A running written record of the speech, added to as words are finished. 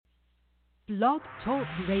Blog Talk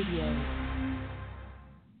Radio.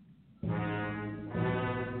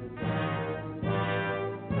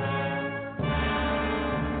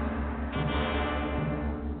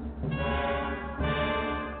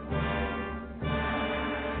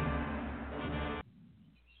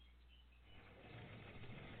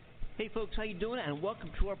 Hey folks, how you doing? And welcome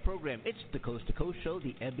to our program. It's the Coast to Coast Show,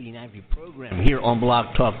 the Ebony and Ivory program here on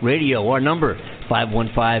Blog Talk Radio. Our number,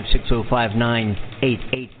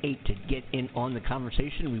 515-605-9888 to get in on the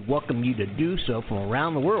conversation. We welcome you to do so from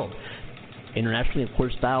around the world. Internationally, of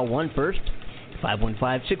course, dial 1 first,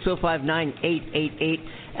 515-605-9888.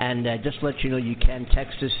 And just to let you know, you can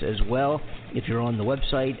text us as well if you're on the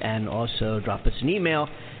website, and also drop us an email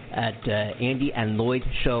at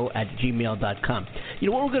andyandlloydshow@gmail.com. You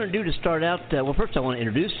know what we're going to do to start out? Well, first I want to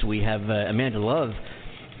introduce. We have Amanda Love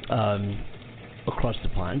across the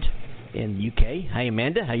pond in the UK. Hi,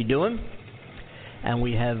 Amanda. How you doing? And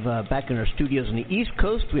we have back in our studios on the East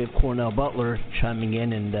Coast, we have Cornell Butler chiming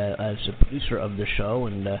in and as a producer of the show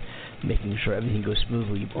and making sure everything goes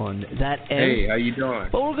smoothly on that end. Hey, how you doing?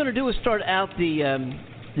 What we're going to do is start out the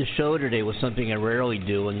show today with something I rarely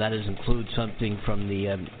do, and that is include something from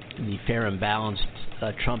the Fair and Balanced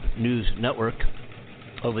Trump News Network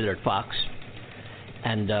over there at Fox,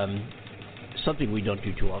 and something we don't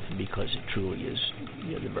do too often because it truly is,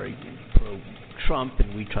 they're very pro-Trump,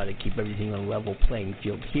 and we try to keep everything on a level playing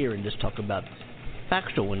field here and just talk about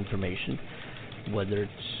factual information, whether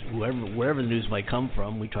it's wherever the news might come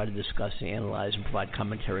from. We try to discuss, analyze, and provide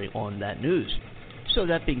commentary on that news. So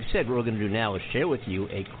that being said, what we're going to do now is share with you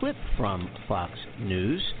a clip from Fox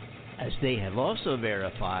News, as they have also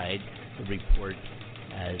verified the report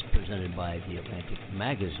as presented by The Atlantic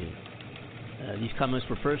magazine. These comments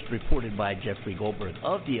were first reported by Jeffrey Goldberg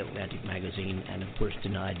of The Atlantic magazine, and of course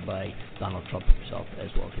denied by Donald Trump himself as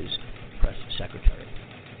well as his press secretary.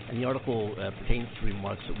 And the article pertains to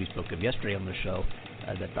remarks that we spoke of yesterday on the show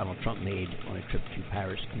that Donald Trump made on a trip to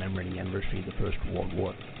Paris commemorating the anniversary of the First World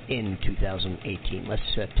War in 2018. Let's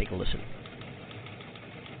take a listen.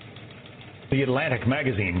 The Atlantic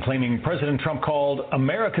magazine claiming President Trump called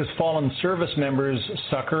America's fallen service members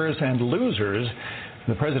suckers and losers.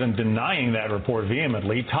 The president denying that report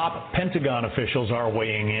vehemently. Top Pentagon officials are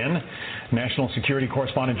weighing in. National security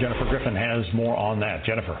correspondent Jennifer Griffin has more on that.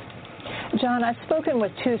 Jennifer. John, I've spoken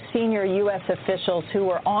with two senior U.S. officials who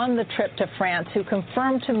were on the trip to France who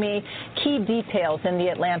confirmed to me key details in the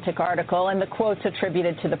Atlantic article and the quotes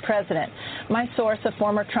attributed to the president. My source, a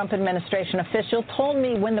former Trump administration official, told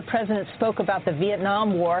me when the president spoke about the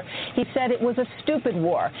Vietnam War, he said it was a stupid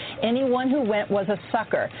war. Anyone who went was a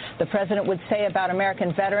sucker. The president would say about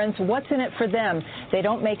American veterans, what's in it for them? They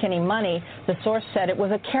don't make any money. The source said it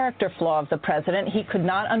was a character flaw of the president. He could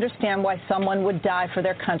not understand why someone would die for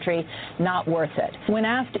their country. Not worth it. When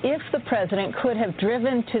asked if the president could have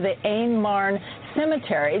driven to the Aisne-Marne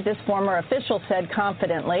cemetery, this former official said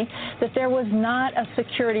confidently that there was not a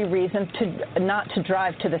security reason not to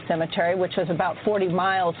drive to the cemetery, which was about 40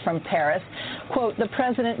 miles from Paris. Quote, the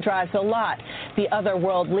president drives a lot. The other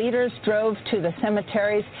world leaders drove to the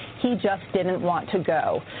cemeteries. He just didn't want to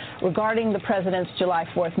go. Regarding the president's July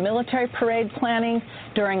 4th military parade planning,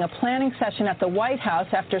 during a planning session at the White House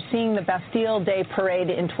after seeing the Bastille Day parade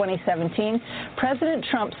in 2017, President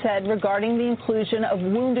Trump said regarding the inclusion of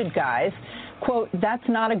wounded guys, quote, that's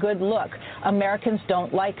not a good look. Americans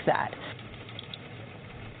don't like that.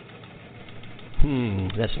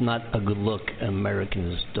 That's not a good look.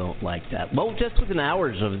 Americans don't like that. Well, just within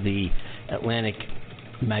hours of the Atlantic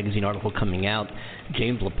magazine article coming out,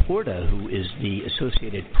 James Laporta, who is the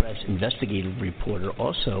Associated Press investigative reporter,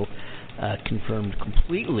 also confirmed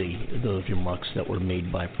completely those remarks that were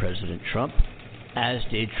made by President Trump, as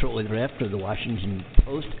did shortly thereafter the Washington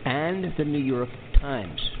Post and the New York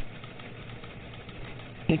Times.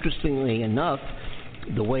 Interestingly enough,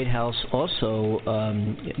 the White House also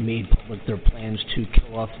made public their plans to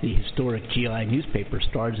kill off the historic GI newspaper,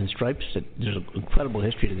 Stars and Stripes. There's an incredible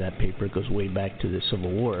history to that paper. It goes way back to the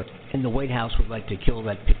Civil War. And the White House would like to kill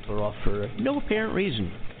that paper off for no apparent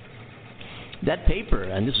reason. That paper,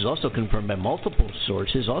 and this is also confirmed by multiple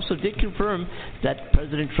sources, also did confirm that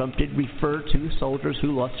President Trump did refer to soldiers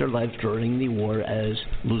who lost their lives during the war as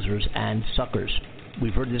losers and suckers.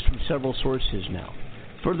 We've heard this from several sources now.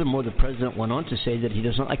 Furthermore, the president went on to say that he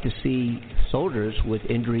does not like to see soldiers with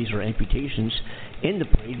injuries or amputations in the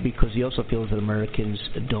parade because he also feels that Americans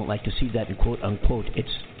don't like to see that, and quote unquote,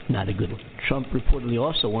 it's not a good look. Trump reportedly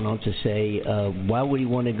also went on to say, why would he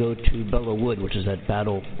want to go to Belleau Wood, which is that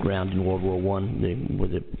battleground in World War I, where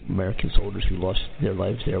the American soldiers who lost their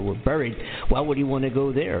lives there were buried. Why would he want to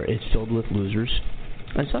go there? It's filled with losers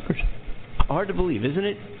and suckers. hard to believe, isn't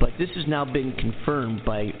it? But this has now been confirmed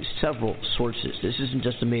by several sources. This isn't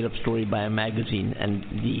just a made-up story by a magazine. And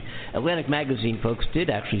the Atlantic magazine folks did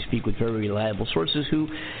actually speak with very reliable sources who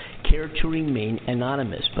care to remain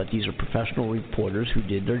anonymous. But these are professional reporters who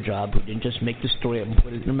did their job, who didn't just make the story up and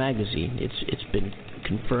put it in a magazine. It's been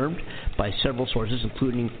confirmed by several sources,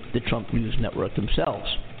 including the Trump News Network themselves.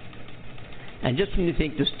 And just when you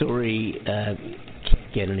think the story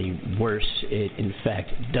can't get any worse, it in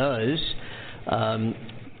fact does.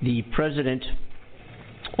 The president,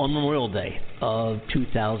 on Memorial Day of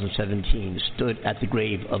 2017, stood at the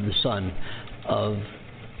grave of the son of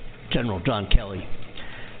General John Kelly,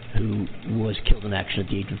 who was killed in action at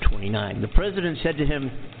the age of 29. The president said to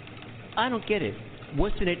him, "I don't get it.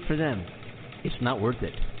 What's in it for them? It's not worth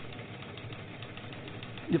it."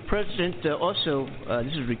 The president also,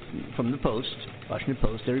 this is from the Post, Washington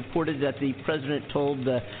Post, they reported that the president told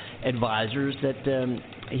advisors that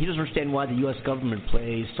he doesn't understand why the U.S. government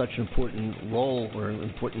plays such an important role or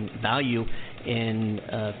important value in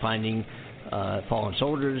finding fallen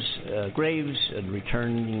soldiers' graves and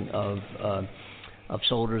returning of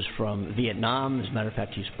soldiers from Vietnam. As a matter of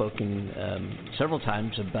fact, he's spoken several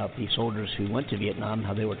times about the soldiers who went to Vietnam,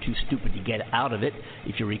 how they were too stupid to get out of it.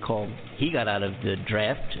 If you recall, he got out of the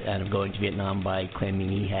draft out of going to Vietnam by claiming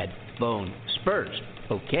he had bone spurs.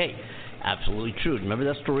 Okay, absolutely true. Remember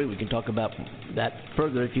that story? We can talk about that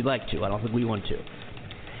further if you'd like to. I don't think we want to.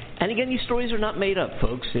 And again, these stories are not made up,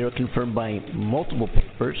 folks. They are confirmed by multiple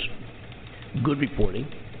papers, good reporting,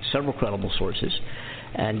 several credible sources.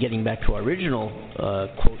 And getting back to our original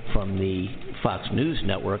quote from the Fox News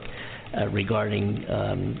Network regarding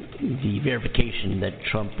the verification that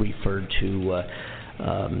Trump referred to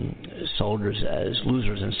soldiers as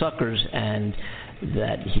losers and suckers, and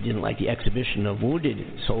that he didn't like the exhibition of wounded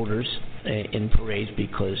soldiers in parades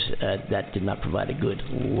because that did not provide a good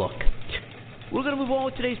look. We're going to move on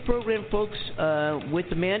with today's program, folks,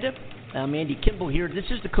 with Amanda. I'm Andy Kimball here.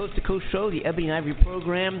 This is the Coast to Coast Show, the Ebony and Ivory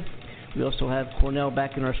program. We also have Cornell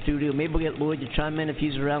back in our studio. Maybe we'll get Lloyd to chime in if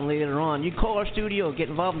he's around later on. You can call our studio, get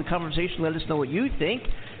involved in the conversation, let us know what you think.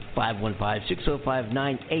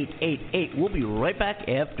 515-605-9888. We'll be right back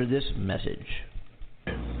after this message.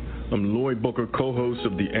 I'm Lloyd Booker, co-host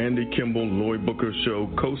of the Andy Kimball Lloyd Booker Show,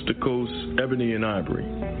 Coast to Coast, Ebony and Ivory.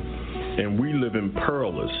 And we live in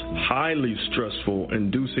perilous, highly stressful,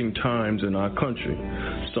 inducing times in our country.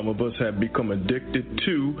 Some of us have become addicted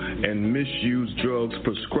to and misuse drugs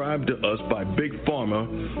prescribed to us by Big Pharma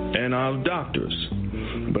and our doctors.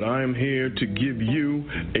 But I am here to give you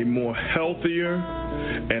a more healthier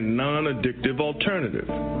and non-addictive alternative.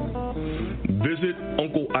 Visit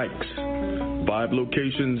Uncle Ike's. 5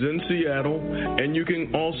 locations in Seattle, and you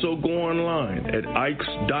can also go online at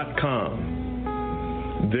ikes.com.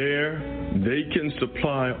 There, they can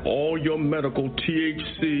supply all your medical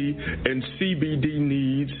THC and CBD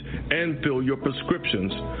needs and fill your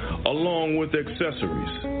prescriptions, along with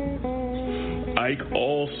accessories. Ike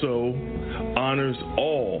also honors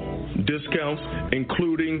all discounts,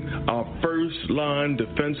 including our first-line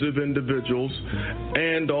defensive individuals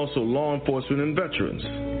and also law enforcement and veterans.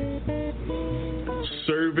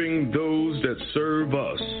 Serving those that serve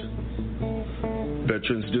us.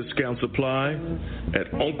 Veterans discounts apply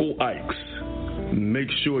at Uncle Ike's.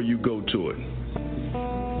 Make sure you go to it.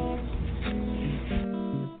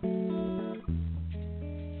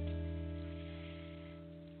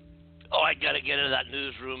 Oh, I gotta get out of that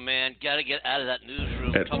newsroom, man. Gotta get out of that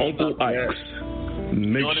newsroom. At Uncle Ike's.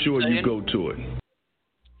 Make sure you go to it.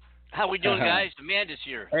 How we doing, guys? Amanda's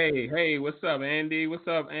here. Hey, what's up, Andy? What's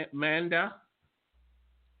up, Amanda?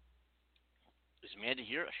 Is Amanda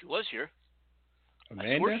here? She was here.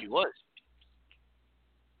 Amanda? I swore she was.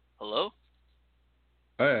 Hello?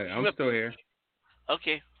 Hey, I'm still here.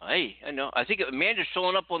 Okay. Hey, I know. I think Amanda's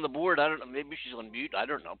showing up on the board. I don't know. Maybe she's on mute. I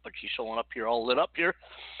don't know. But she's showing up here, all lit up here,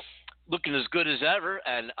 looking as good as ever.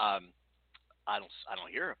 And I don't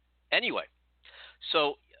hear her. Anyway,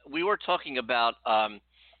 so we were talking about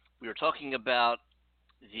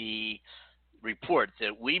the report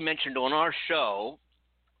that we mentioned on our show.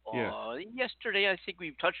 Yesterday. I think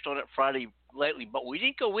we touched on it Friday lightly, but we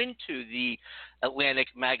didn't go into the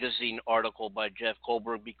Atlantic magazine article by Jeff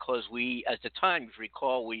Goldberg because we, at the time, if you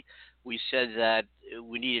recall, we said that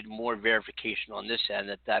we needed more verification on this end,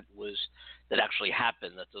 that actually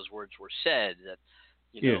happened, that those words were said, that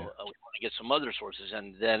we want to get some other sources,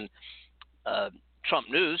 and then Trump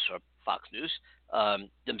News or Fox News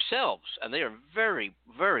themselves, and they are very,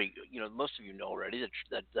 very, most of you know already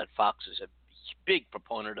that Fox is a big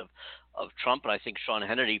proponent of Trump, and I think Sean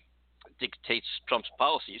Hannity dictates Trump's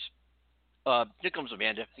policies. Here comes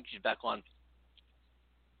Amanda. I think she's back on.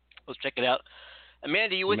 Let's check it out.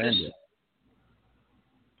 Amanda, you with us?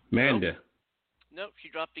 Amanda. Nope, she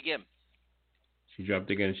dropped again. She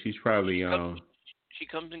dropped again. She's probably She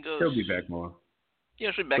comes and goes. She'll be back more.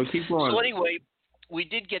 Yeah, she'll be back. So keep going. So anyway, we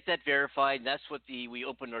did get that verified. That's what we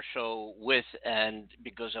opened our show with, and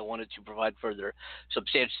because I wanted to provide further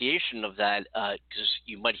substantiation of that, because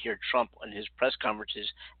you might hear Trump in his press conferences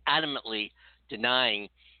adamantly denying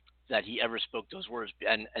that he ever spoke those words,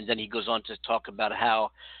 and then he goes on to talk about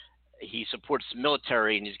how he supports the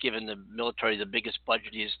military and he's given the military the biggest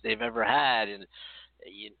budget they've ever had, and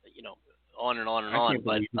you know, on and on and on. I can't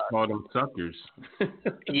believe you called them suckers.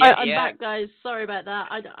 I'm back, guys. Sorry about that.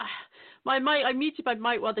 I muted my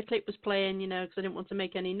mic while the clip was playing, because I didn't want to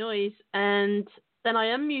make any noise, and then I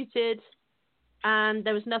unmuted, and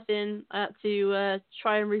there was nothing. I had to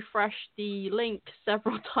try and refresh the link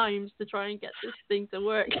several times to try and get this thing to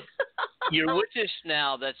work. You're with us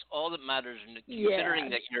now. That's all that matters. And considering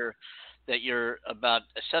that you're about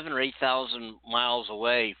 7,000 or 8,000 miles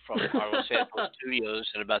away from our Los Angeles studios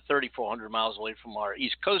and about 3,400 miles away from our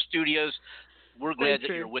East Coast studios, we're glad that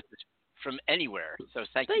you're with us from anywhere. So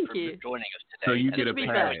thank you for joining us today. So you get a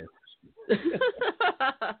pass.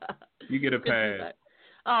 You get a pass.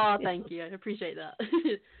 Oh, thank you. I appreciate that.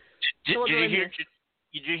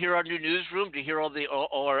 Did you hear our new newsroom? Did you hear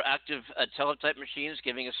all our active teletype machines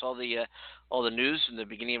giving us all the news in the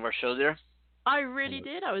beginning of our show there? I really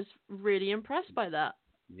did. I was really impressed by that.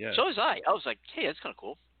 Yeah. So was I. I was like, hey, that's kind of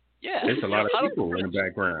cool. Yeah. There's a lot of people in the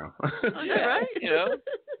background. Yeah, right?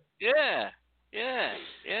 Yeah.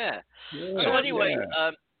 So anyway,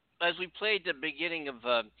 as we played the beginning of,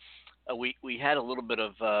 we had a little bit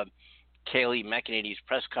of Kayleigh McEnany's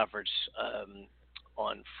press conference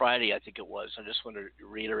on Friday, I think it was. I just want to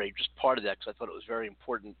reiterate just part of that because I thought it was very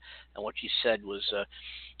important, and what she said was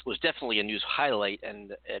definitely a news highlight.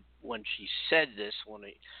 And when she said this,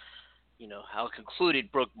 how it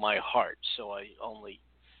concluded broke my heart. So I only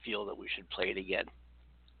feel that we should play it again.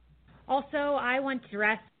 Also, I want to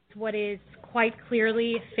address what is quite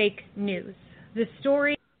clearly fake news. The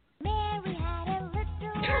story. Mary had a little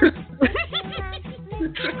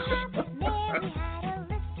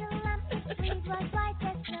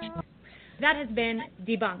that has been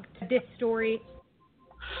debunked. This story.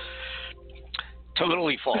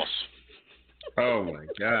 Totally false. Oh my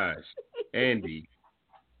gosh, Andy.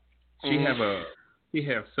 She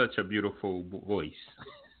have such a beautiful voice.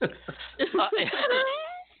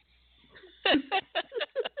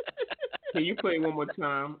 Can you play one more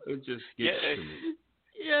time? It just gets to me.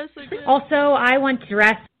 Yes, I can. Also, I want to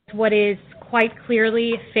address what is quite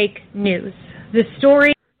clearly fake news. The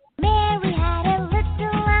story. Mary had a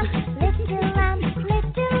little lamb,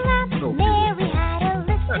 Mary had a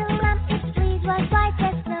little lamb, its fleece was white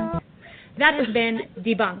as snow. That has been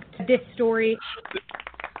debunked. This story.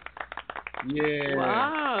 Yeah.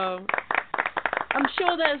 Wow. I'm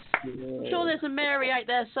sure there's a Mary out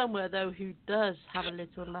there somewhere though who does have a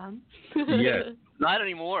little lamb. Yes. Not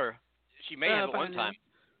anymore. She may have at one time.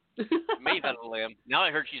 She may have had a lamb. Now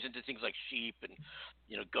I heard she's into things like sheep and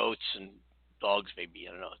goats and dogs. Maybe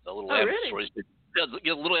I don't know. The little lamb story's been the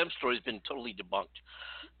little lamb story's been totally debunked.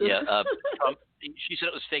 Yeah. She said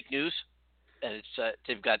it was fake news, and it's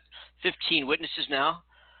they've got 15 witnesses now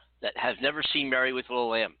that have never seen Mary with a little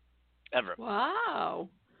lamb ever. Wow.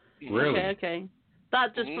 Really? Okay.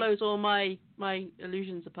 That just blows all my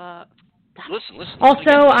illusions apart. Listen.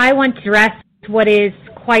 Also, I want to address what is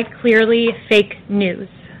quite clearly fake news.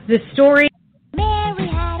 The story. Mary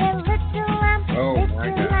had a little lamb,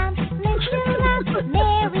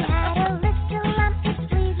 Mary had a little lamb, its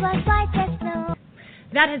fleece was white as snow.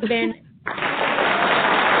 That has been.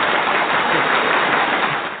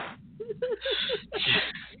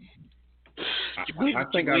 I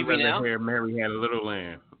think I'd rather hear Mary had a little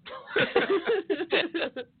lamb.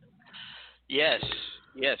 Yes.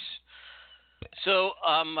 So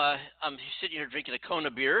I'm sitting here drinking a Kona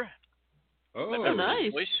beer. Oh,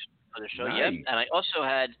 nice. On the show, nice. yeah. And I also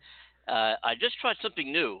had I just tried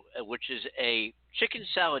something new, which is a chicken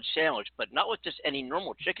salad sandwich, but not with just any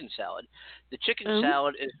normal chicken salad. The chicken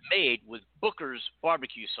salad is made with Booker's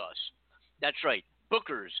barbecue sauce. That's right,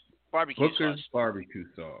 Booker's barbecue sauce.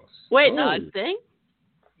 Wait, not a thing?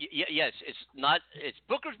 Yes, it's not. It's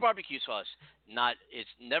Booker's barbecue sauce. It's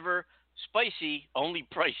never spicy, only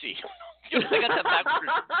pricey. I got that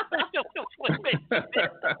backwards.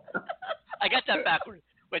 I got that backwards.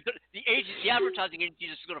 Wait, the advertising agency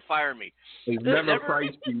is going to fire me. It's never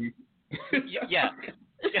pricey. Yeah.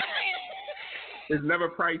 It's never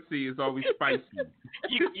pricey. It's always spicy.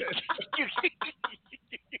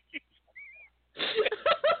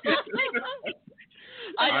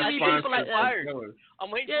 I need people like that. I'm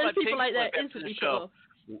I'm waiting Yeah, for my people pink like slip that after the instantly show.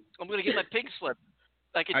 I'm going to get my pink slip.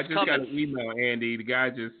 Like it's I just coming. got an email, Andy. The guy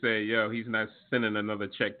just said, "Yo, he's not sending another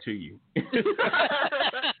check to you."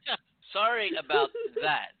 Sorry about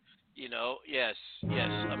that. Yes,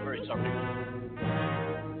 I'm very sorry.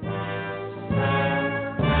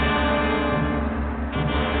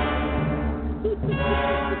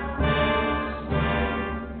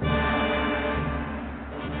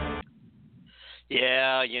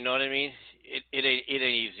 Yeah, you know what I mean? It ain't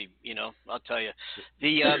easy, I'll tell you.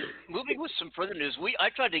 The moving with some further news, I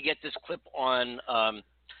tried to get this clip on I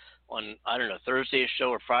don't know, Thursday's show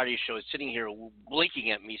or Friday's show. It's sitting here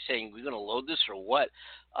blinking at me saying, we're going to load this or what?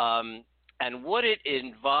 And what it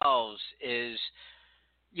involves is,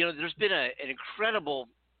 there's been an incredible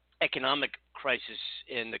economic crisis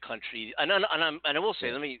in the country. And I will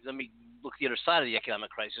say, let me look at the other side of the economic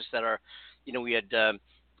crisis that are, we had an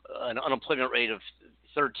unemployment rate of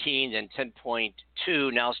 13 and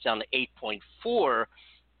 10.2. Now it's down to 8.4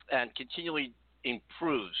 and continually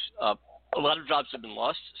improves. A lot of jobs have been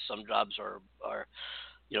lost. Some jobs are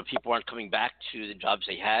people aren't coming back to the jobs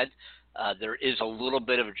they had. There is a little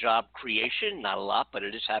bit of job creation, not a lot, but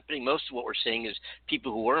it is happening. Most of what we're seeing is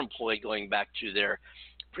people who were employed going back to their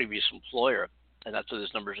previous employer, and that's why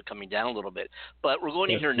those numbers are coming down a little bit. But we're going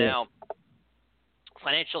to hear now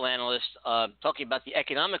financial analysts talking about the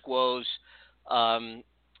economic woes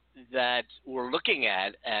that we're looking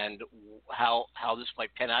at and how this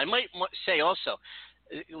might pan out. I might say also,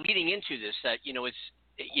 leading into this, that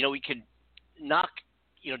we could knock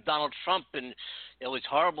Donald Trump and it's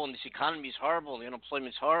horrible and this economy is horrible and the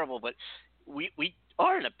unemployment is horrible, but we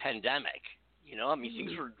are in a pandemic.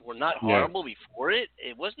 Things were not horrible before it.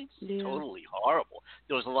 It wasn't totally horrible.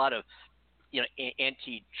 There was a lot of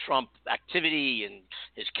anti-Trump activity and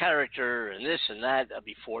his character and this and that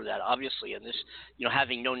before that, obviously, and this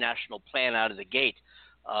having no national plan out of the gate,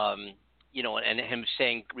 and him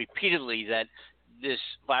saying repeatedly that this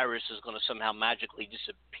virus is going to somehow magically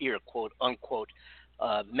disappear, quote unquote,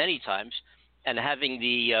 many times, and having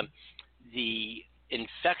the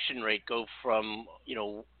infection rate go from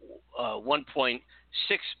 1.6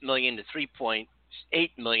 million to 3.8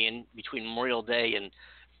 million between Memorial Day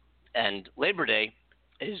and Labor Day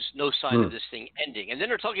is no sign of this thing ending. And then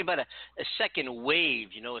they're talking about a second wave.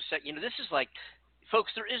 This is like,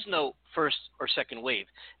 folks, there is no first or second wave.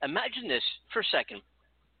 Imagine this for a second.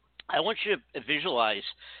 I want you to visualize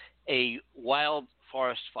a wild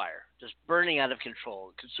forest fire just burning out of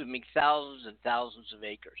control, consuming thousands and thousands of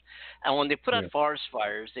acres. And when they put out forest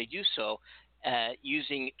fires, they do so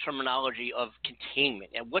using terminology of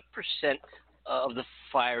containment. And what percent of the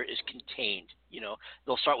fire is contained?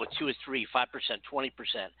 They'll start with 2 or 3, 5%, 20%,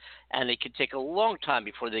 and it can take a long time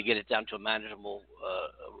before they get it down to a manageable,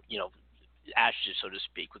 ashes, so to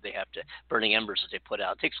speak, what they have to, burning embers that they put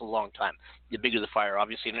out. It takes a long time. The bigger the fire,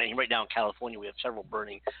 obviously. And right now in California, we have several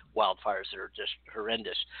burning wildfires that are just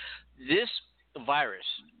horrendous. This virus,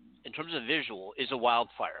 in terms of visual, is a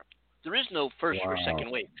wildfire. There is no first or second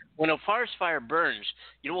wave. When a forest fire burns,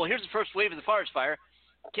 here's the first wave of the forest fire.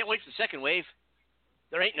 Can't wait for the second wave.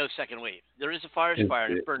 There ain't no second wave. There is a forest fire,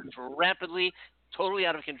 and it burns rapidly, totally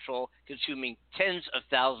out of control, consuming tens of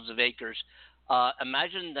thousands of acres.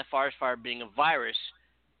 Imagine the forest fire being a virus,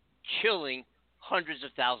 killing hundreds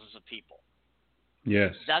of thousands of people.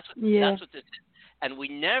 Yes. That's what this is. And we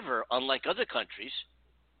never, unlike other countries,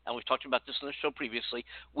 and we've talked about this on the show previously,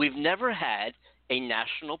 we've never had a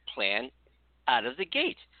national plan out of the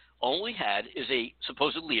gate. All we had is a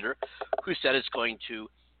supposed leader who said it's going to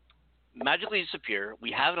magically disappear.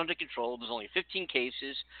 We have it under control. There's only 15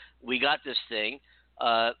 cases. We got this thing.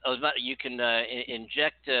 You can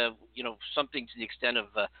inject, something to the extent of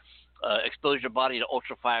expose your body to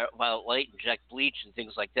ultraviolet light, inject bleach and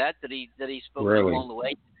things like that. That he spoke along the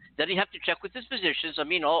way. Then he have to check with his physicians. I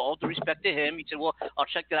mean, all due respect to him, he said, "Well, I'll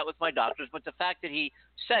check that out with my doctors." But the fact that he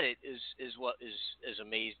said it is what is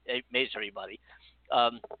amazed everybody.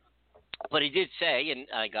 But he did say, and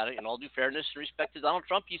I got it in all due fairness and respect to Donald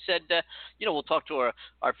Trump, he said, we'll talk to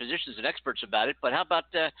our physicians and experts about it, but how about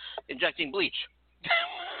injecting bleach?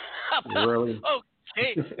 Really?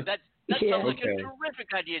 Okay, that sounds like a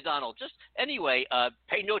terrific idea, Donald. Just anyway,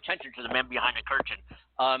 pay no attention to the man behind the curtain.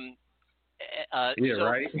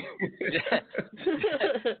 Right.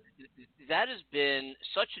 That has been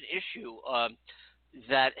such an issue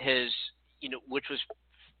that has, which was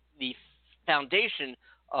the foundation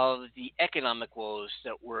of the economic woes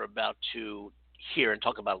that we're about to hear and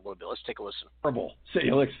talk about a little bit. Let's take a listen. Horrible. So,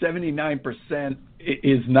 look, 79%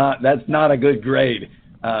 that's not a good grade.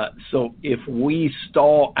 So if we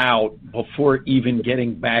stall out before even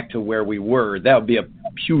getting back to where we were, that would be a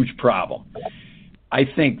huge problem. I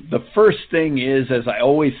think the first thing is, as I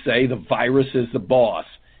always say, the virus is the boss.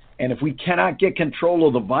 And if we cannot get control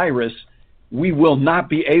of the virus, we will not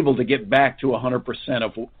be able to get back to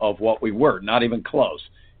 100% of what we were, not even close.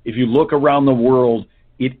 If you look around the world,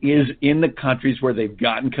 it is in the countries where they've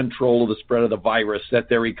gotten control of the spread of the virus that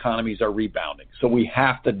their economies are rebounding. So we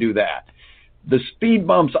have to do that. The speed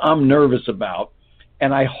bumps I'm nervous about,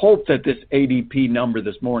 and I hope that this ADP number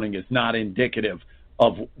this morning is not indicative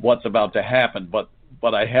of what's about to happen, but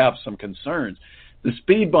I have some concerns. The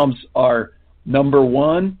speed bumps are, number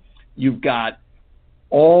one, you've got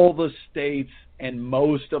all the states and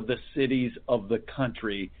most of the cities of the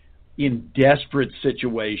country in desperate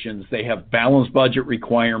situations. They have balanced budget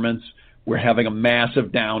requirements. We're having a massive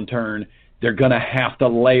downturn. They're going to have to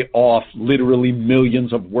lay off literally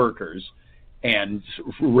millions of workers and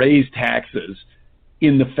raise taxes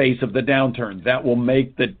in the face of the downturn. That will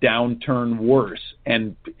make the downturn worse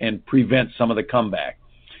and prevent some of the comeback.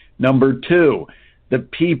 Number two, the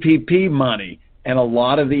PPP money and a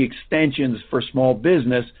lot of the extensions for small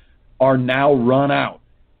business are now run out.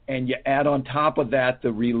 And you add on top of that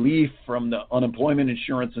the relief from the unemployment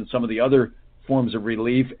insurance and some of the other forms of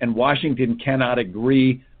relief, and Washington cannot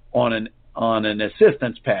agree on an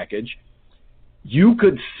assistance package. You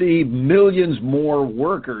could see millions more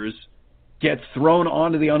workers get thrown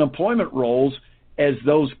onto the unemployment rolls as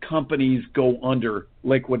those companies go under,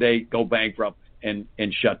 liquidate, go bankrupt, and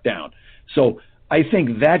shut down. So I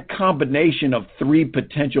think that combination of three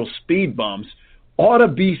potential speed bumps ought to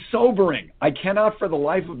be sobering. I cannot for the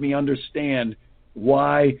life of me understand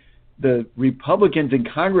why the Republicans in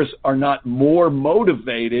Congress are not more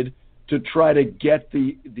motivated to try to get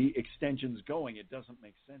the extensions going. It doesn't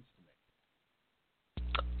make sense to me.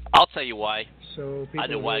 I'll tell you why. So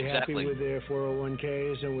people are really happy with their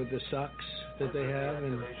 401ks and with the stocks that they have,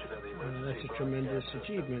 and that's a tremendous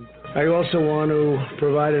achievement. I also want to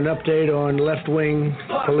provide an update on left-wing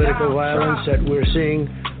political violence that we're seeing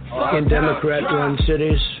in Democrat-run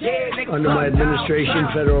cities. Under my administration,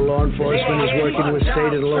 federal law enforcement is working with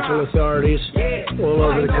state and local authorities all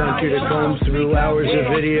over the country to comb through hours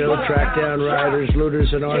of video, track down rioters,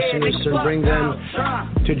 looters, and arsonists, and bring them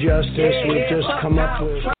to justice. We've just come up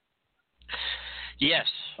with... Yes,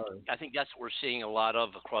 I think that's what we're seeing a lot of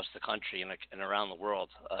across the country and around the world,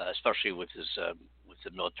 especially with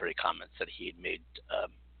the military comments that he had made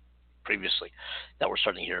previously that we're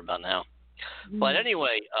starting to hear about now. Mm-hmm. But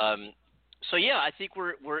anyway, so yeah, I think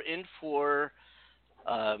we're in for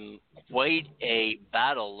quite a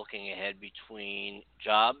battle looking ahead between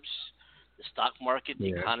jobs, the stock market, the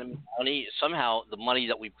economy, money. Somehow, the money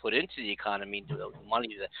that we put into the economy, the money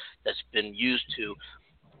that's been used to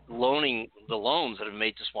loaning the loans that have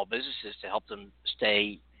made to small businesses to help them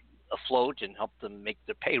stay afloat and help them make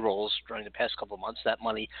their payrolls during the past couple of months. That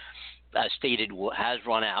money, as stated, has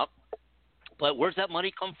run out. But where's that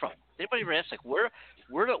money come from? Anybody ever ask, like,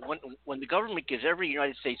 when the government gives every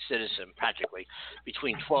United States citizen practically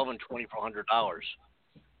between $1,200 and $2,400,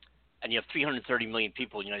 and you have 330 million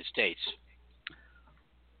people in the United States,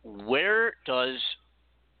 where does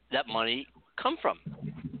that money come from?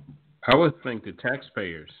 I would think the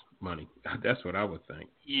taxpayers' money. That's what I would think.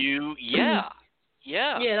 Yeah,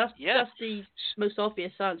 that's the most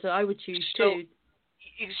obvious answer I would choose too.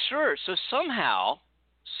 Sure. So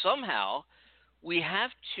somehow, we have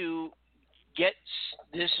to get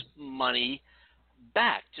this money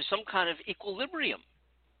back to some kind of equilibrium.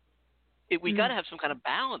 We got to have some kind of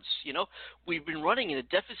balance. You know, we've been running in a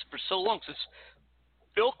deficit for so long. Since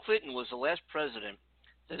Bill Clinton was the last president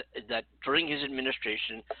that during his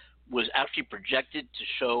administration was actually projected to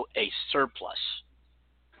show a surplus,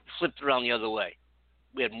 flipped around the other way.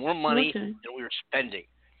 We had more money than we were spending,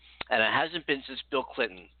 and it hasn't been since Bill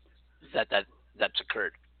Clinton that's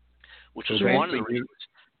occurred, which was one of the reasons.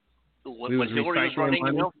 When Hillary was running,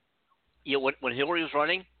 when Hillary was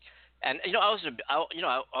running, and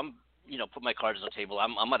I'm put my cards on the table.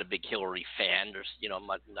 I'm not a big Hillary fan. I'm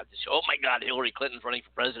not just, oh my God, Hillary Clinton's running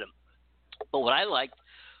for president. But what I liked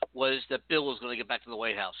was that Bill was going to get back to the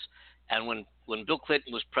White House. And when Bill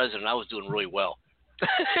Clinton was president, I was doing really well.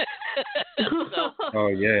 Oh,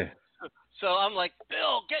 yeah. So I'm like,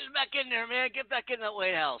 Bill, get back in there, man. Get back in that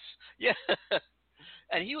White House. Yeah.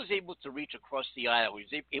 And he was able to reach across the aisle. He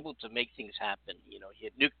was able to make things happen. You know, he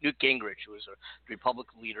had Newt Gingrich, who was a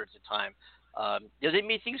Republican leader at the time. They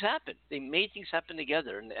made things happen. They made things happen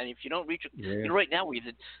together. And if you don't reach, right now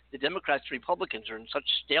the Democrats and Republicans are in such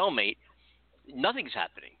stalemate. Nothing's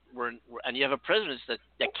happening. And you have a president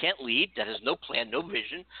that can't lead, that has no plan, no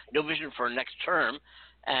vision for a next term,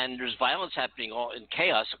 and there's violence happening all in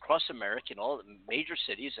chaos across America in all the major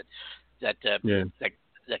cities that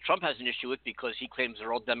that Trump has an issue with because he claims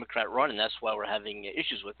they're all Democrat run, and that's why we're having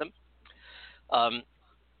issues with them. And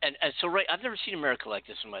so, right, I've never seen America like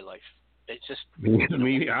this in my life. It's just. I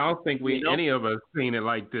mean, I don't think any of us seen it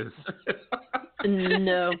like this.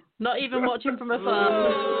 No, not even watching from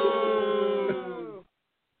afar.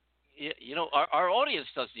 Yeah, our audience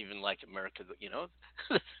doesn't even like America.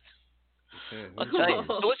 I'll tell you.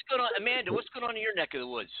 So what's going on, Amanda? What's going on in your neck of the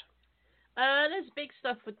woods? There's big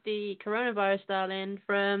stuff with the coronavirus, darling.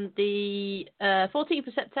 From the 14th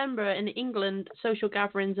of September in England, social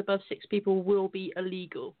gatherings above 6 people will be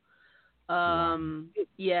illegal.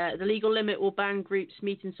 Yeah, the legal limit will ban groups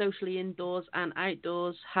meeting socially indoors and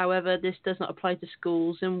outdoors. However, this does not apply to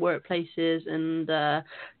schools and workplaces and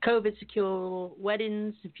COVID-secure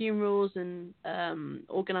weddings, funerals, and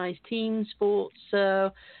organized team sports.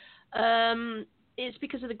 So it's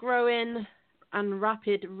because of the growing and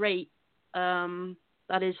rapid rate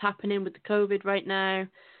that is happening with the COVID right now.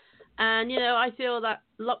 And, I feel that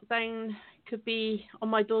lockdown could be on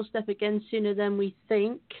my doorstep again sooner than we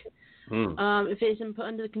think. If it isn't put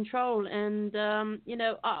under control. And,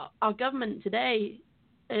 our government today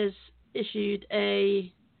has issued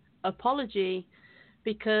a apology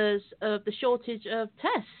because of the shortage of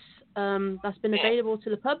tests that's been available to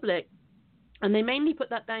the public. And they mainly put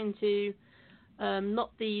that down to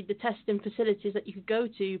not the testing facilities that you could go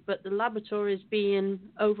to, but the laboratories being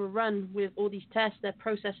overrun with all these tests. They're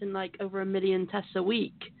processing like over 1 million tests a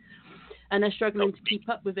week, and they're struggling to keep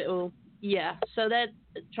up with it all. Yeah, so they're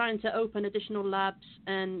trying to open additional labs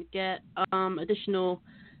and get additional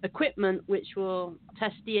equipment which will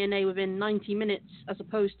test DNA within 90 minutes as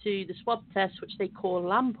opposed to the swab test, which they call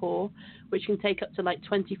LAMPOR, which can take up to like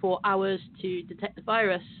 24 hours to detect the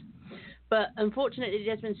virus. But unfortunately,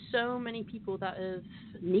 there's been so many people that have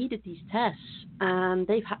needed these tests, and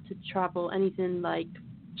they've had to travel anything like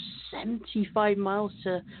 75 miles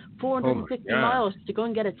to 450 miles to go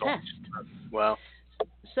and get a test. Wow.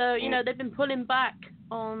 So, they've been pulling back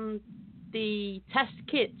on the test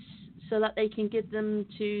kits so that they can give them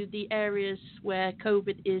to the areas where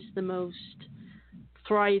COVID is the most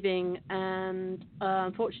thriving. And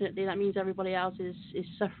unfortunately, that means everybody else is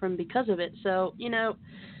suffering because of it. So,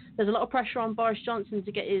 there's a lot of pressure on Boris Johnson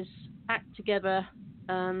to get his act together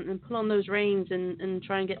and pull on those reins and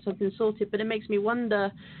try and get something sorted. But it makes me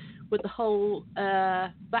wonder, with the whole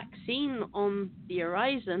vaccine on the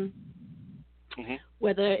horizon,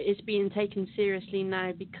 whether it's being taken seriously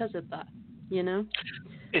now because of that,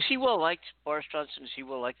 Is he well liked, Boris Johnson? Is he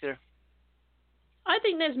well liked there? I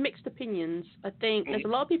think there's mixed opinions. I think there's a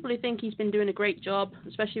lot of people who think he's been doing a great job,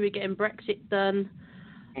 especially with getting Brexit done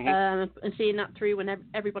and seeing that through when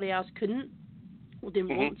everybody else couldn't or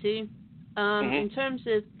didn't want to. In terms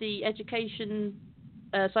of the education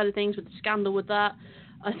side of things with the scandal with that,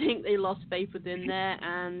 I think they lost faith within there,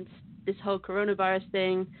 and this whole coronavirus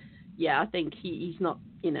thing, I think he's not,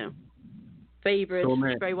 favoured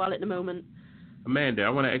very well at the moment. Amanda, I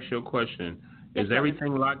want to ask you a question. Is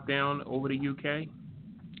everything locked down over the UK?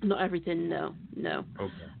 Not everything, no.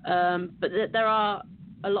 Okay. But there are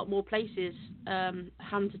a lot more places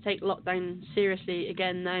having to take lockdown seriously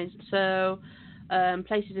again now. So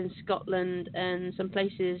places in Scotland and some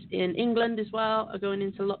places in England as well are going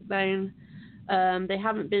into lockdown. They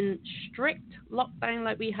haven't been strict lockdown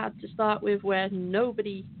like we had to start with, where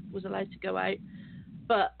nobody was allowed to go out.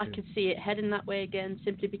 But I could see it heading that way again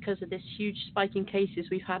simply because of this huge spike in cases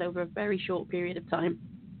we've had over a very short period of time.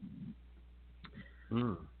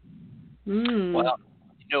 Well,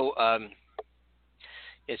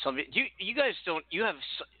 it's something. You guys don't? You have?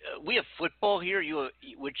 We have football here. You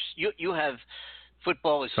have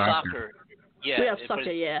football is soccer. Yeah, we have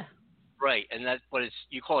soccer. Yeah. Right, and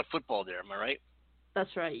you call it football there. Am I right?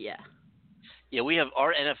 That's right. Yeah. Yeah, we have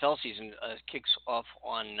our NFL season kicks off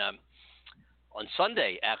on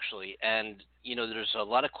Sunday actually, and there's a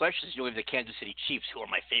lot of questions. We have the Kansas City Chiefs, who are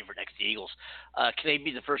my favorite next to the Eagles. Can they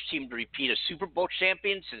be the first team to repeat a Super Bowl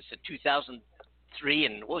champion since the 2003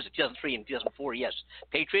 and 2004? Yes,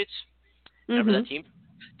 Patriots. Remember that team?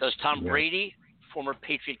 Does Tom Brady, former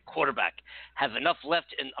Patriot quarterback, have enough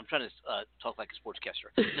left in? I'm trying to talk like a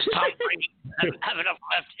sportscaster. Does Tom Brady have enough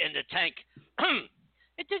left in the tank?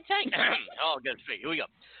 It's a tank. Oh, get it straight. Here we go.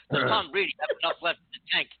 Does Tom Brady have enough left in the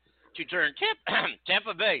tank to turn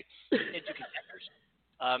Tampa Bay into contenders?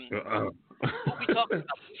 What we talking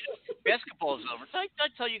about? Basketball is over. Did I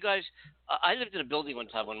tell you guys? I lived in a building one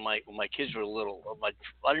time when my kids were little. I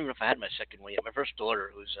don't even know if I had my second one yet. My first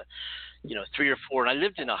daughter, who's 3 or 4, and I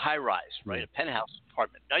lived in a high rise, right, a penthouse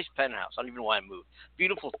apartment, nice penthouse. I don't even know why I moved.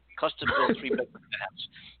 Beautiful, custom built 3-bedroom penthouse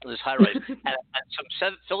in this high rise. And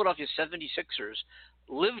some Philadelphia 76ers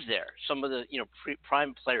lived there. Some of the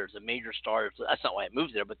prime players, the major stars. That's not why I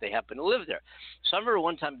moved there, but they happen to live there. So I remember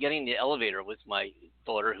one time getting in the elevator with my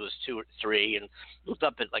daughter, who was 2 or 3, and looked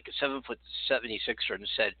up at like a 7'76" and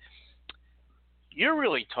said, "You're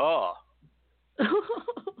really tall."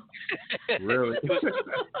 Really?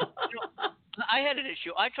 I had an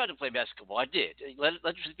issue. I tried to play basketball. I did.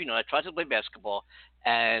 Let's just I tried to play basketball,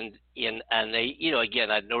 and they,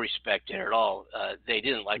 again, I had no respect there at all. They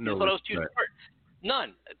didn't like me. They thought I was too short.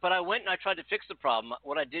 None. But I went and I tried to fix the problem.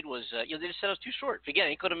 What I did was, they just said I was too short. Again,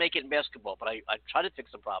 I couldn't make it in basketball, but I tried to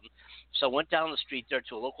fix the problem. So I went down the street there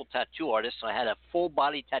to a local tattoo artist, and I had a full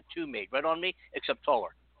body tattoo made right on me, except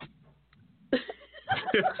taller.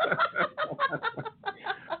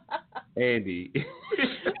 Andy.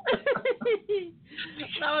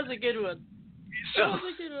 That was a good one. Oh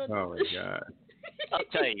my God. I'll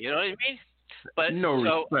tell you, you know what I mean? But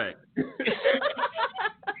respect.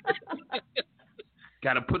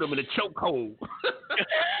 Gotta put him in a chokehold.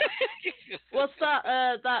 What's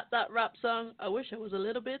that rap song? I wish I was a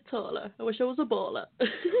little bit taller. I wish I was a baller.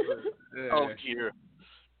 Oh dear.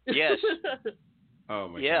 Yes. Oh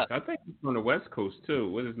my God. I think he's on the West Coast too.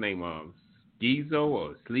 What's his name? Skeezo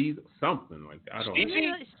or Sleaze, something like that. I don't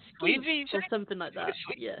know. Sleazy or something like that.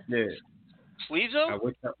 Yeah. Sleazo?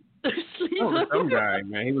 Some guy,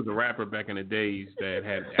 man. He was a rapper back in the days that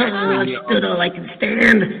had stood all I can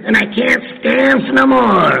stand, and I can't stand no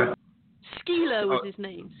more. Skilo was his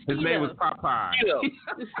name. His name was Popeye.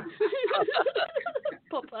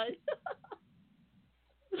 Popeye.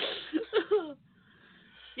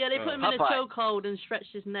 Yeah, they put him in a chokehold and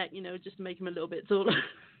stretched his neck, just to make him a little bit taller.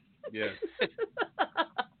 Yeah.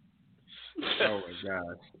 Oh my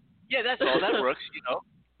gosh. Yeah, that's all. That works,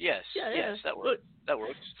 Yes. Yeah. Yes, that works. That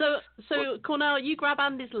works. So Cornell, you grab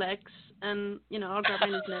Andy's legs, and I'll grab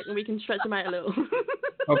Andy's neck, and we can stretch him out a little.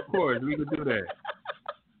 Of course, we could do that.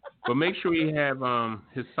 But make sure you have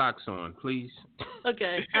his socks on, please.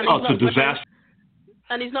 Okay. It's a disaster.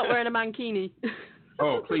 And he's not wearing a mankini.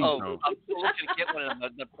 Oh, please no. I'm still looking to get one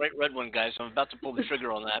of the bright red one, guys. So I'm about to pull the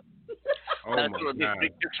trigger on that. Oh that's my going to be a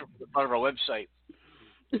big picture for the front of our website.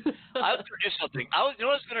 I was going to do something. You know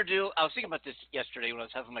what I was going to do? I was thinking about this yesterday when I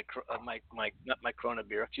was having my Corona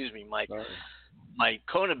beer. Excuse me, my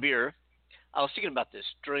Kona beer. I was thinking about this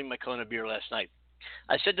during my Kona beer last night.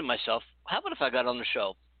 I said to myself, how about if I got on the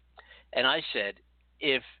show and I said,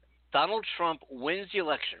 if Donald Trump wins the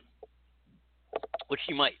election, which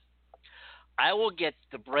he might, I will get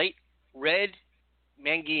the bright red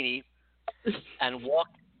Mangini and walk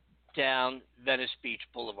down Venice Beach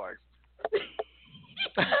Boulevard.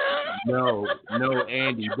 No,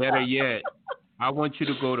 Andy. Better yet, I want you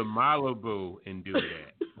to go to Malibu and do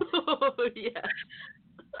that. Oh, yeah.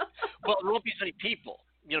 Well, there won't be so many people.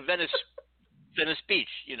 Venice Beach,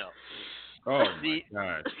 Oh, my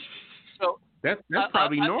God. So that's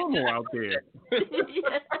probably normal out there.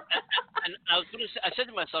 And I said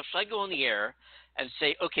to myself, should I go on the air and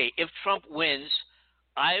say, okay, if Trump wins,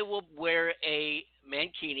 I will wear a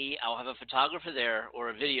mankini. I'll have a photographer there or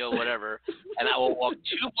a video, whatever, and I will walk 2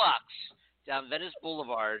 blocks down Venice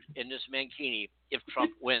Boulevard in this mankini if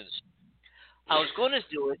Trump wins. I was going to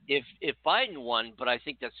do it if Biden won, but I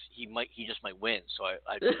think he just might win. So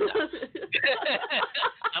I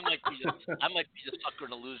might be the sucker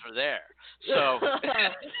and the loser there. So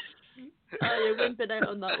you're wimping out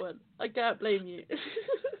on that one. I can't blame you.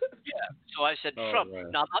 Yeah. So I said Trump.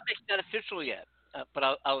 Right. Now I'm not making that official yet, but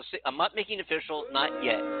I'm not making it official. Not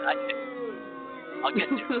yet. I'll get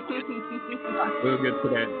there. We'll get to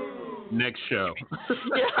that next show.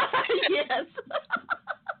 Yes.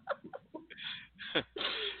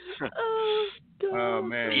 Oh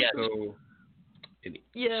man. Yeah.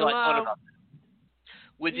 So I thought about that.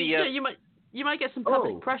 With the you might get some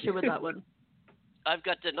public pressure with that one. I've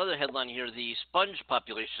got another headline here: the sponge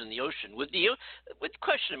population in the ocean. With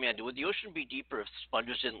question, Amanda, would the ocean be deeper if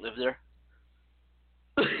sponges didn't live there?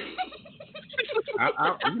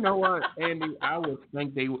 You know what, Andy? I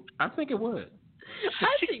think it would.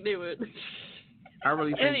 I think they would. I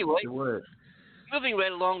really think it would. Moving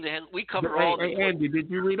right along, we cover all. Hey, Andy, did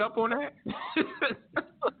you read up on that?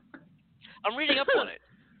 I'm reading up on it.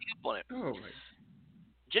 Oh my.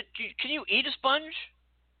 Can you eat a sponge?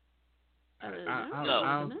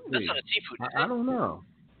 No, that's not a seafood. I don't know.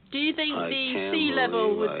 Do you think the sea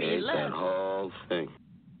level would be less? Do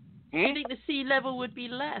you think the sea level would be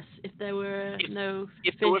less if there were no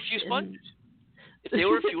fish? If there were a few sponges. If there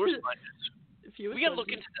were fewer sponges. We got to look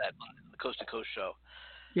into that on the Coast to Coast show.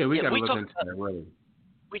 Yeah, we got to look into that, really.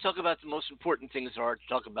 We talk about the most important things there are to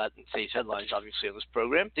talk about in today's headlines, obviously, on this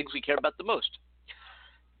program, things we care about the most.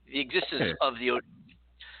 The existence of the ocean.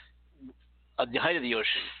 the height of the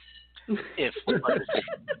ocean. If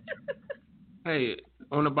hey,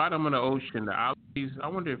 on the bottom of the ocean, the algae, I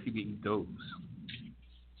wonder if you can eat those.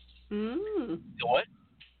 The what?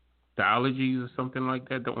 The allergies or something like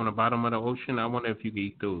that on the bottom of the ocean. I wonder if you can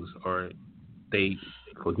eat those, or they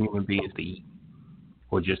for human beings to eat,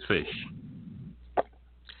 or just fish.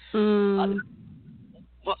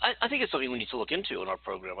 Well, I think it's something we need to look into in our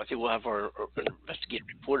program. I think we'll have our investigative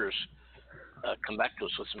reporters come back to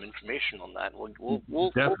us with some information on that.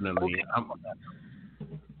 We'll definitely. We'll on that.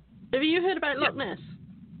 Have you heard about Loch Ness?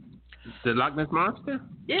 The Loch Ness monster?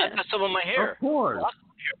 Yeah. I got some of my hair. Of course.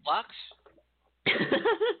 Locks.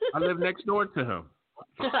 I live next door to him.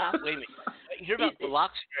 Wait a minute. You hear about the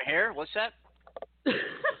locks in your hair? What's that?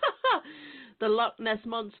 The Loch Ness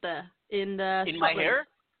monster in Scotland. My hair?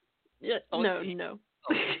 Yeah. Oh, no.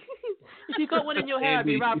 If you got one in your hair, I'd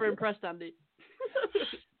be rather impressed, Andy.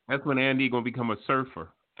 That's when Andy gonna become a surfer.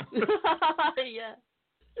 Yeah.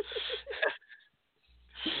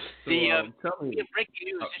 Breaking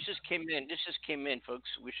news. This just came in, folks.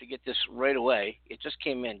 We should get this right away. It just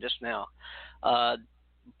came in just now.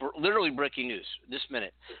 Literally breaking news this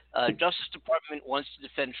minute. Justice Department wants to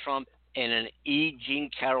defend Trump in an E. Jean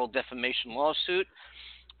Carroll defamation lawsuit.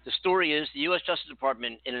 The story is the U.S. Justice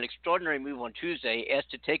Department, in an extraordinary move on Tuesday, asked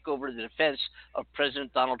to take over the defense of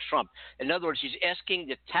President Donald Trump. In other words, he's asking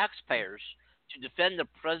the taxpayers to defend the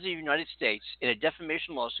President of the United States in a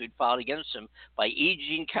defamation lawsuit filed against him by E.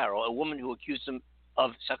 Jean Carroll, a woman who accused him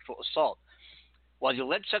of sexual assault. While the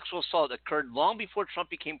alleged sexual assault occurred long before Trump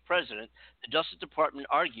became president, the Justice Department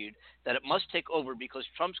argued that it must take over because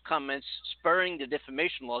Trump's comments spurring the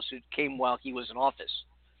defamation lawsuit came while he was in office.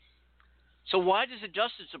 So why does the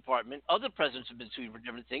Justice Department, other presidents have been sued for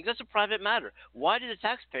different things, that's a private matter. Why do the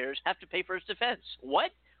taxpayers have to pay for his defense?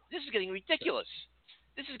 What? This is getting ridiculous.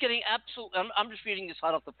 This is getting absolute. I'm just reading this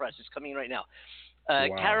hot off the press. It's coming right now.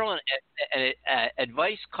 Wow. Carol, an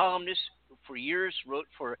advice columnist for years, wrote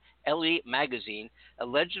for LE magazine,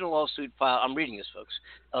 alleged in a lawsuit filed. I'm reading this, folks.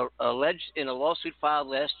 Alleged in a lawsuit filed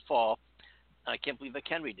last fall. I can't believe I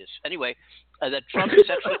can read this. Anyway, that Trump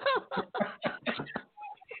sexually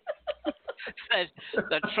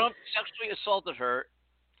that Trump sexually assaulted her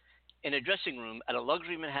in a dressing room at a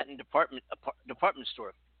luxury Manhattan department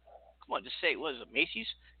store. Come on, just say it was Macy's.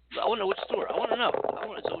 I want to know which store. I want to know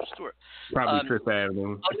which store. Probably Fifth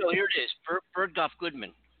Avenue. Oh no, here it is. Bergdorf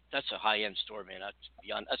Goodman. That's a high-end store, man.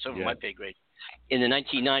 That's over my pay grade. In the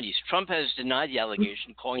 1990s, Trump has denied the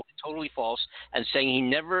allegation, calling it totally false, and saying he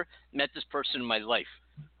never met this person in my life.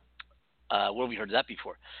 Where have we heard that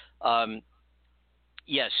before?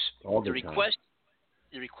 Yes, the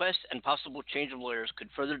request and possible change of lawyers could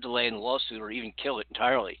further delay in the lawsuit or even kill it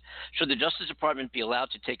entirely. Should the Justice Department be allowed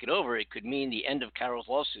to take it over, it could mean the end of Carroll's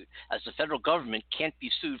lawsuit, as the federal government can't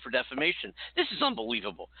be sued for defamation. This is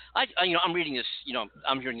unbelievable. I'm reading this.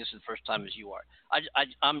 I'm hearing this for the first time as you are.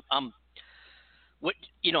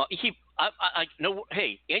 No.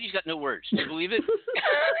 Hey, Andy's got no words. Do you believe it?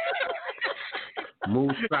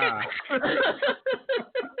 Musa.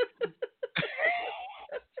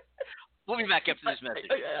 We'll be back after this message.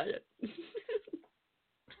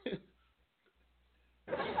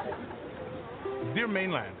 Dear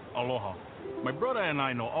Mainland, aloha. My brother and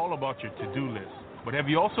I know all about your to-do list, but have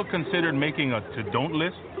you also considered making a to-don't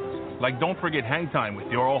list? Like don't forget hang time with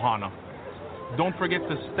your ohana. Don't forget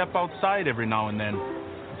to step outside every now and then.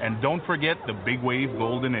 And don't forget the Big Wave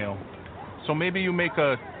Golden Ale. So maybe you make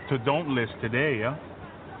a to-don't list today, yeah?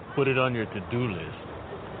 Put it on your to-do list.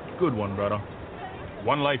 Good one, brother.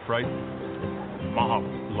 One life, right?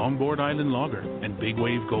 Mahalo. Longboard Island Lager and Big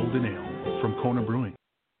Wave Golden Ale from Kona Brewing.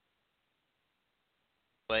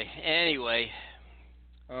 Anyway.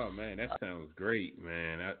 Oh, man, that sounds great,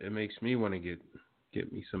 man. It makes me want to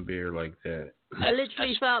get me some beer like that. I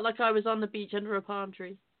literally felt like I was on the beach under a palm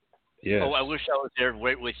tree. Yeah. Oh, I wish I was there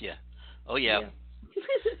right with you. Oh, yeah.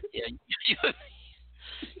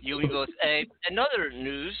 You and me both. Another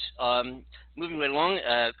news, moving right along,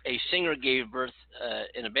 a singer gave birth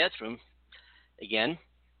in a bathroom again.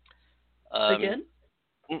 Again?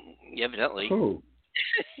 Evidently. Who?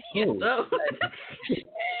 Yes. Oh.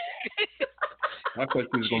 I thought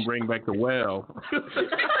she was going to bring back the well.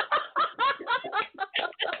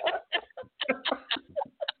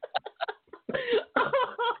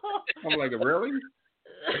 I'm like, really?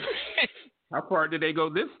 How far did they go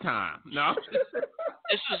this time? No.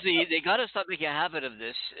 This was they got to stop making a habit of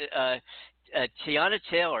this. Tiana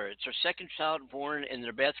Taylor, it's her second child born in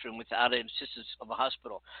their bathroom without the assistance of a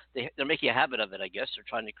hospital. They're making a habit of it, I guess. They're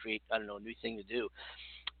trying to create, a new thing to do.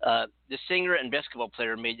 The singer and basketball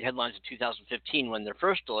player made headlines in 2015 when their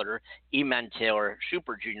first daughter, Iman Taylor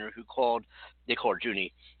Schuper Jr., they call her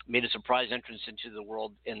Junie, made a surprise entrance into the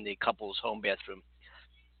world in the couple's home bathroom.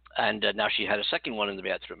 And now she had a second one in the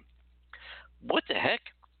bathroom. What the heck?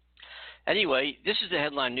 Anyway, this is the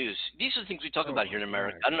headline news. These are the things we talk about here in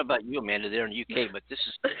America. I don't know about you, Amanda, there in the UK, but this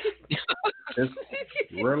is...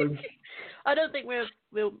 Really? I don't think we're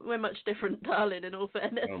much different, darling, in all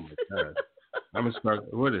fairness. Oh, my God. I'm going to start...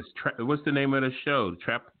 What's the name of the show?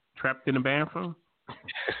 Trapped in the Bathroom?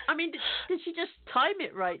 I mean, did she just time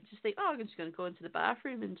it right? Just think, I'm just going to go into the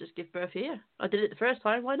bathroom and just give birth here. I did it the first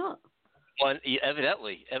time. Why not? Well,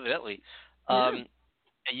 evidently. Yeah.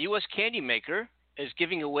 A U.S. candy maker is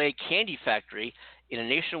giving away candy factory in a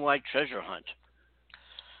nationwide treasure hunt.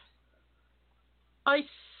 I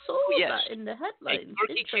saw that in the headlines. A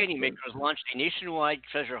quirky candy maker has launched a nationwide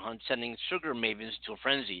treasure hunt, sending sugar mavens to a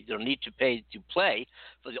frenzy. They'll need to pay to play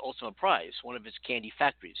for the ultimate prize, one of its candy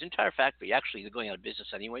factories. Entire factory. Actually, they're going out of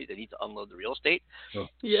business anyway. They need to unload the real estate. Oh.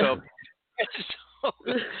 Yeah. So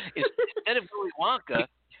instead of Willy Wonka,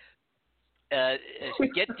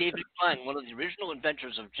 get David Klein, one of the original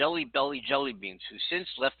inventors of Jelly Belly jelly beans, who since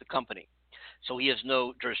left the company. So he has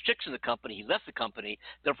no jurisdiction in the company. He left the company.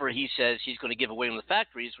 Therefore, he says he's going to give away one of the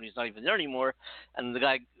factories when he's not even there anymore. And the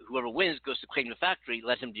guy, whoever wins, goes to claim the factory.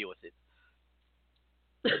 Let him deal with it.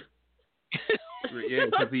 Yeah,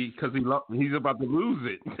 because he's about to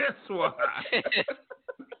lose it. That's why.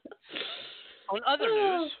 In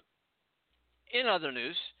other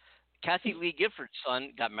news, Kathy Lee Gifford's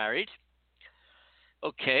son got married.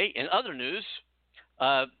 Okay, in other news,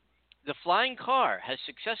 the flying car has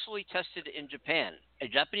successfully tested in Japan. A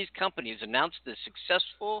Japanese company has announced the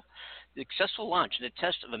successful launch and a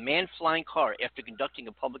test of a manned flying car after conducting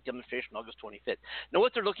a public demonstration on August 25th. Now,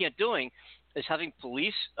 what they're looking at doing is having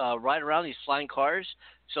police ride around these flying cars.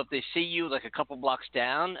 So if they see you like a couple blocks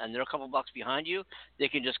down and they're a couple blocks behind you, they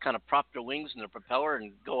can just kind of prop their wings in their propeller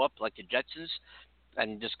and go up like the Jetsons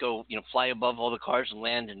and just go, fly above all the cars and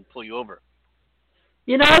land and pull you over.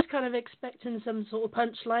 I was kind of expecting some sort of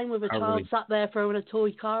punchline with a child sat there throwing a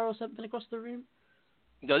toy car or something across the room.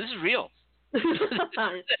 No, this is real.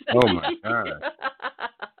 Oh, my God.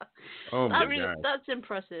 Oh, my God. That's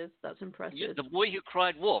impressive. Yeah, the boy who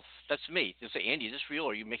cried wolf. That's me. They say, Andy, is this real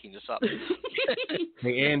or are you making this up?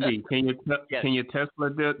 Hey, Andy, can your Tesla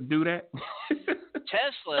do that?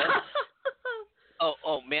 Tesla?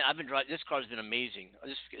 Oh, man, I've been driving. This car's been amazing.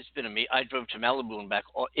 It's been amazing. I drove to Malibu and back.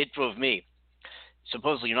 It drove me.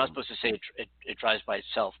 Supposedly, you're not supposed to say it drives by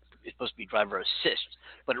itself. It's supposed to be driver assist,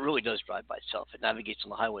 but it really does drive by itself. It navigates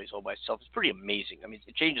on the highways all by itself. It's pretty amazing. I mean,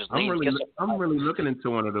 it changes lanes. I'm really looking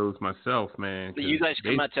into one of those myself, man. You guys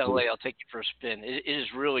come out to LA, I'll take you for a spin. It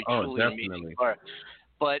is really, truly an amazing car.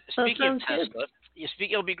 But speaking of Tesla,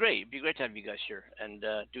 it'll be great. It'd be great to have you guys here and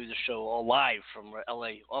do the show all live from our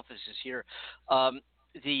LA offices here.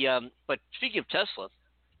 But speaking of Tesla,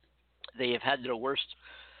 they have had their worst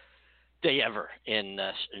day ever in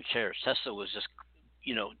shares. Tesla was just,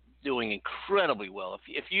 doing incredibly well.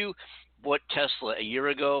 If you bought Tesla a year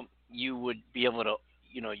ago, you would be able to,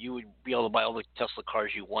 buy all the Tesla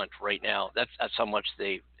cars you want right now. That's how much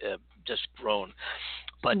they've just grown.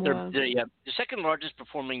 But they're the second largest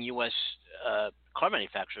performing U.S. Car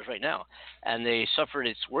manufacturers right now, and they suffered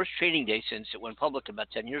its worst trading day since it went public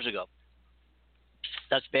about 10 years ago.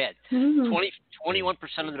 That's bad.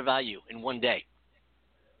 21% of their value in one day.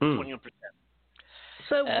 21%.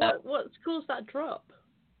 So what's caused that drop?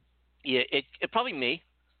 Yeah, it probably me.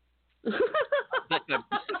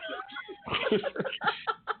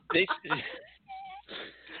 They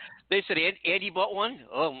said Andy bought one.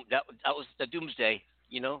 Oh, that was the doomsday.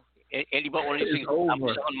 Andy bought one of these things. I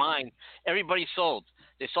was on mine. Everybody sold.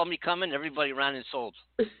 They saw me coming. Everybody ran and sold.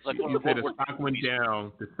 Like you said the stock went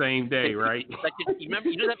down the same day, right? You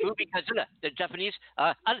know that movie Godzilla, the Japanese,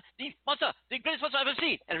 the greatest monster I've ever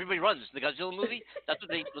seen, and everybody runs. The Godzilla movie. That's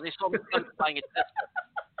when they saw me buying it.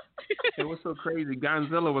 It was so crazy.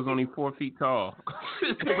 Godzilla was only 4 feet tall.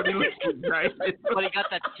 But he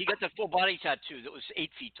got that full body tattoo that was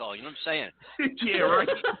 8 feet tall. You know what I'm saying? Yeah, right.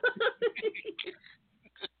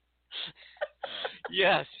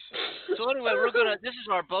 Yes. So anyway, this is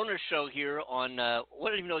our bonus show here on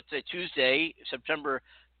what do you know? It's Tuesday, September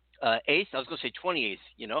 8th. I was going to say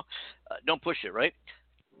 28th. Don't push it, right?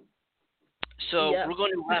 So we're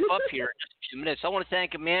going to wrap up here in just a few minutes. I want to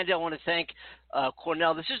thank Amanda. I want to thank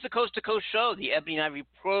Cornell. This is the Coast to Coast show, the Ebony and Ivory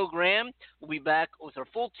program. We'll be back with our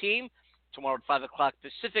full team tomorrow at 5 o'clock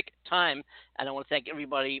Pacific time. And I want to thank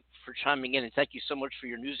everybody for chiming in. And thank you so much for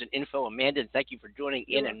your news and info, Amanda. And thank you for joining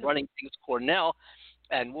in and running things, Cornell.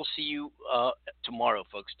 and we'll see you tomorrow,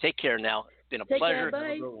 folks. Take care now. It's been a pleasure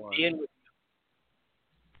being with